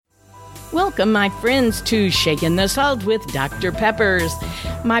Welcome, my friends, to Shaking the Salt with Dr. Peppers.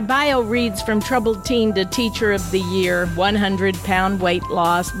 My bio reads from Troubled Teen to Teacher of the Year, 100-pound weight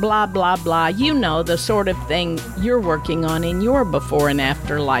loss, blah, blah, blah. You know, the sort of thing you're working on in your before and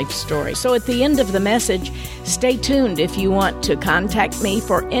after life story. So at the end of the message, stay tuned if you want to contact me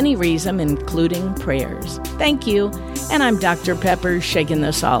for any reason, including prayers. Thank you. And I'm Dr. Peppers, Shaking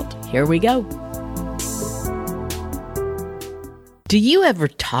the Salt. Here we go. Do you ever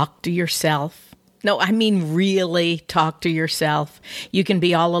talk to yourself? No, I mean really talk to yourself. You can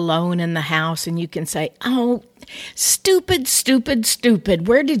be all alone in the house and you can say, oh, stupid, stupid, stupid.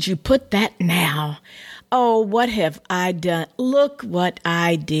 Where did you put that now? Oh, what have I done? Look what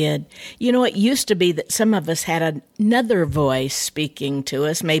I did. You know, it used to be that some of us had another voice speaking to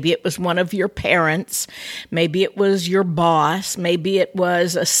us. Maybe it was one of your parents. Maybe it was your boss. Maybe it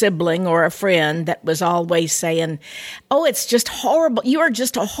was a sibling or a friend that was always saying, oh, it's just horrible. You are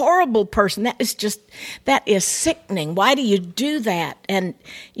just a horrible person. That is sickening. Why do you do that? And,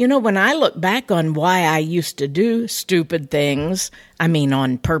 you know, when I look back on why I used to do stupid things, I mean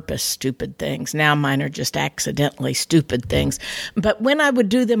on purpose stupid things. Now mine are just accidentally stupid things. But when I would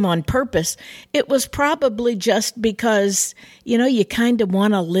do them on purpose, it was probably just because, you know, you kind of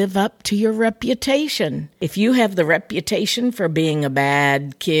want to live up to your reputation. If you have the reputation for being a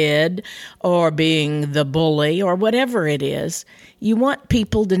bad kid or being the bully or whatever it is, you want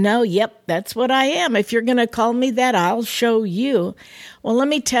people to know, yep, that's what I am. If you're going to call me that, I'll show you. Well, let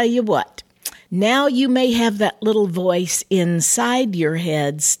me tell you what. Now you may have that little voice inside your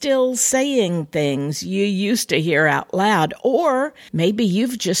head still saying things you used to hear out loud, or maybe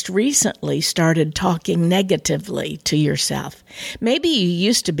you've just recently started talking negatively to yourself. Maybe you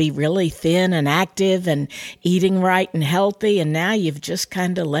used to be really thin and active and eating right and healthy, and now you've just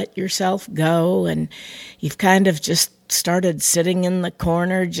kind of let yourself go, and you've kind of just started sitting in the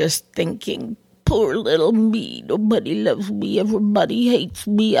corner just thinking, poor little me, nobody loves me, everybody hates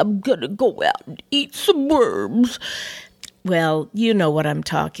me, I'm gonna go out and eat some worms. Well, you know what I'm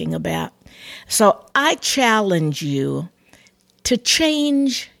talking about. So I challenge you to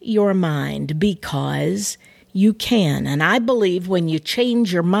change your mind because you can. And I believe when you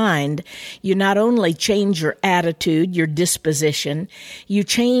change your mind, you not only change your attitude, your disposition, you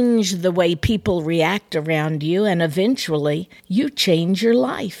change the way people react around you, and eventually you change your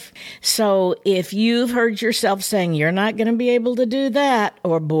life. So if you've heard yourself saying, you're not going to be able to do that,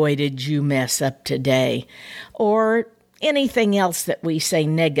 or boy, did you mess up today, or anything else that we say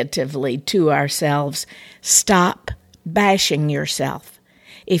negatively to ourselves, stop bashing yourself.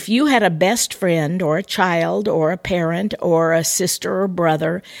 If you had a best friend or a child or a parent or a sister or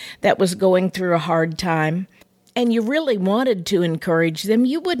brother that was going through a hard time and you really wanted to encourage them,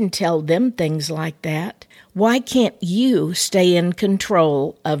 you wouldn't tell them things like that. Why can't you stay in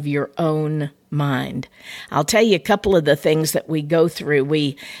control of your own mind? I'll tell you a couple of the things that we go through.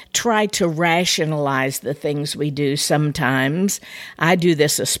 We try to rationalize the things we do sometimes. I do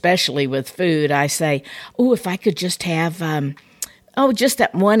this especially with food. I say, oh, if I could just have just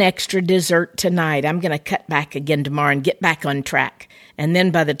that one extra dessert tonight. I'm going to cut back again tomorrow and get back on track. And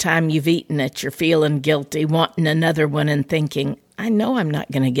then by the time you've eaten it, you're feeling guilty, wanting another one and thinking, I know I'm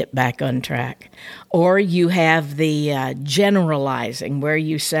not going to get back on track. Or you have the generalizing where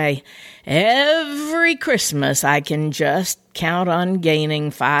you say, every Christmas I can just count on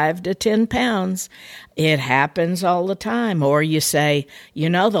gaining 5 to 10 pounds. It happens all the time. Or you say, you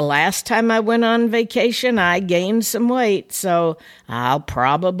know, the last time I went on vacation, I gained some weight, so I'll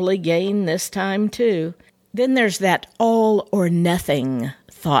probably gain this time too. Then there's that all or nothing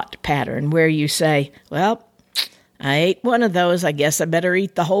thought pattern where you say, well, I ate one of those, I guess I better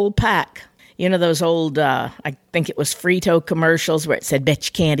eat the whole pack. You know those old, I think it was Frito commercials where it said, bet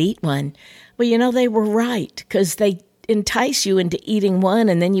you can't eat one. Well, you know, they were right because they entice you into eating one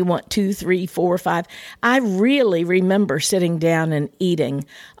and then you want 2, 3, 4, 5. I really remember sitting down and eating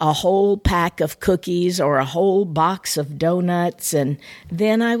a whole pack of cookies or a whole box of donuts, and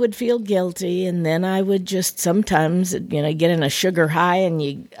then I would feel guilty, and then I would just sometimes, you know, get in a sugar high and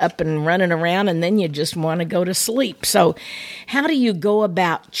you up and running around, and then you just want to go to sleep. So how do you go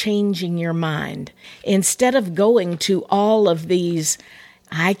about changing your mind? Instead of going to all of these,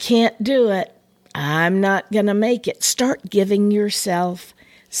 I can't do it, I'm not going to make it. Start giving yourself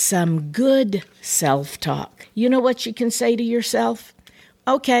some good self-talk. You know what you can say to yourself?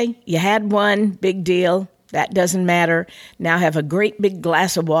 Okay, you had one, big deal. That doesn't matter. Now have a great big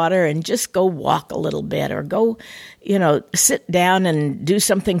glass of water and just go walk a little bit, or go, sit down and do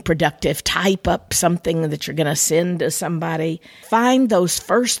something productive. Type up something that you're going to send to somebody. Find those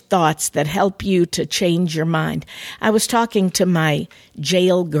first thoughts that help you to change your mind. I was talking to my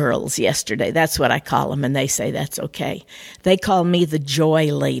jail girls yesterday. That's what I call them, and they say that's okay. They call me the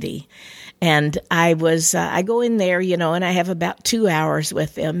joy lady. And I go in there, and I have about 2 hours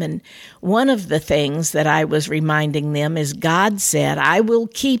with them. And one of the things that I was reminding them is God said, I will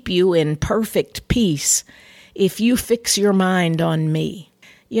keep you in perfect peace if you fix your mind on me.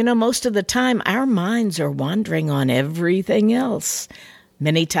 Most of the time, our minds are wandering on everything else.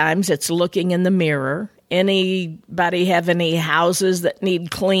 Many times it's looking in the mirror. Anybody have any houses that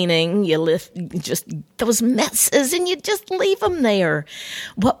need cleaning? You lift just those messes and you just leave them there.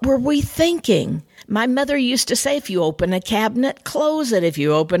 What were we thinking? My mother used to say, if you open a cabinet, close it. If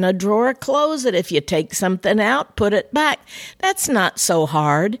you open a drawer, close it. If you take something out, put it back. That's not so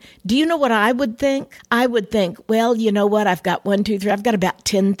hard. Do you know what I would think? I would think, well, you know what? I've got 1, 2, 3. I've got about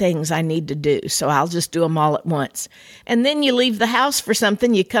 10 things I need to do, so I'll just do them all at once. And then you leave the house for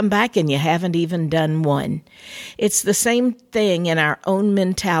something, you come back and you haven't even done one. It's the same thing in our own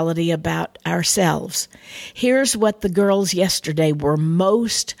mentality about ourselves. Here's what the girls yesterday were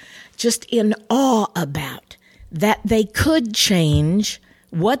most just in awe about, that they could change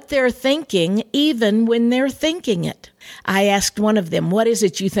what they're thinking even when they're thinking it. I asked one of them, what is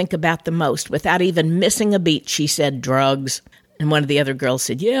it you think about the most? Without even missing a beat, she said, drugs. And one of the other girls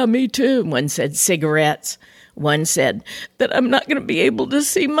said, yeah, me too. One said, cigarettes. One said that I'm not going to be able to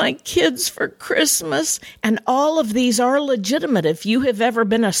see my kids for Christmas. And all of these are legitimate. If you have ever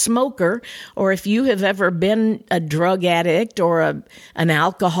been a smoker, or if you have ever been a drug addict or an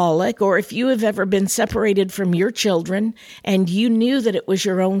alcoholic, or if you have ever been separated from your children and you knew that it was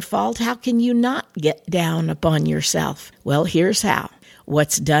your own fault, how can you not get down upon yourself? Well, here's how.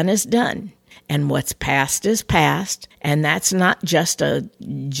 What's done is done. And what's past is past. And that's not just a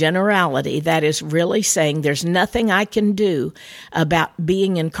generality. That is really saying there's nothing I can do about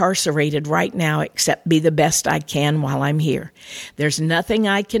being incarcerated right now except be the best I can while I'm here. There's nothing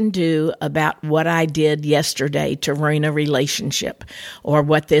I can do about what I did yesterday to ruin a relationship or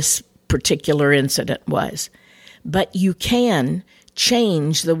what this particular incident was. But you can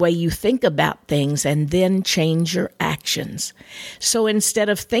change the way you think about things and then change your actions. So instead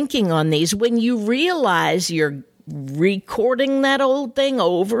of thinking on these, when you realize you're recording that old thing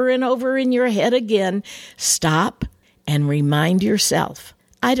over and over in your head again, stop and remind yourself,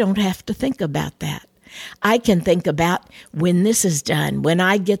 I don't have to think about that. I can think about when this is done, when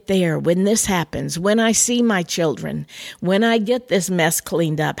I get there, when this happens, when I see my children, when I get this mess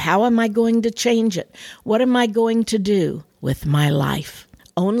cleaned up, how am I going to change it? What am I going to do with my life?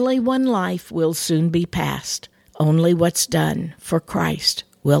 Only one life will soon be passed. Only what's done for Christ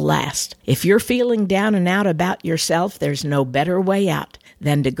will last. If you're feeling down and out about yourself, there's no better way out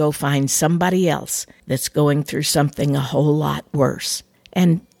than to go find somebody else that's going through something a whole lot worse.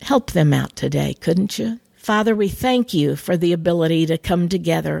 And help them out today, couldn't you? Father, we thank you for the ability to come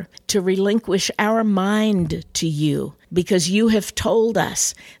together, to relinquish our mind to you, because you have told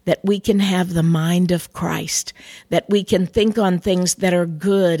us that we can have the mind of Christ, that we can think on things that are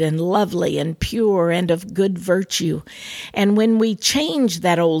good and lovely and pure and of good virtue. And when we change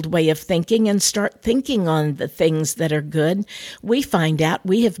that old way of thinking and start thinking on the things that are good, we find out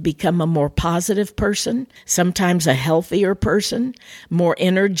we have become a more positive person, sometimes a healthier person, more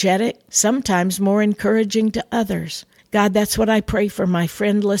energetic, sometimes more encouraging to others. God, that's what I pray for my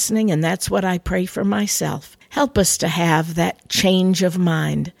friend listening, and that's what I pray for myself. Help us to have that change of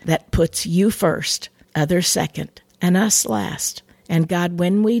mind that puts you first, others second, and us last. And God,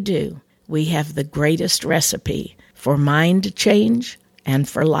 when we do, we have the greatest recipe for mind change and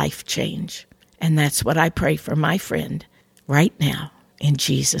for life change. And that's what I pray for my friend right now, in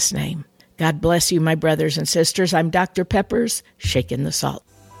Jesus' name. God bless you, my brothers and sisters. I'm Dr. Peppers, shaking the salt.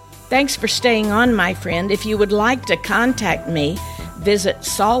 Thanks for staying on, my friend. If you would like to contact me, visit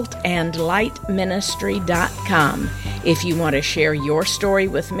saltandlightministry.com. If you want to share your story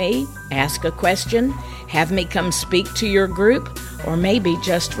with me, ask a question, have me come speak to your group, or maybe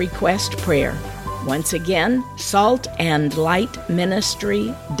just request prayer. Once again,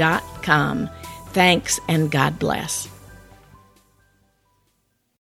 saltandlightministry.com. Thanks, and God bless.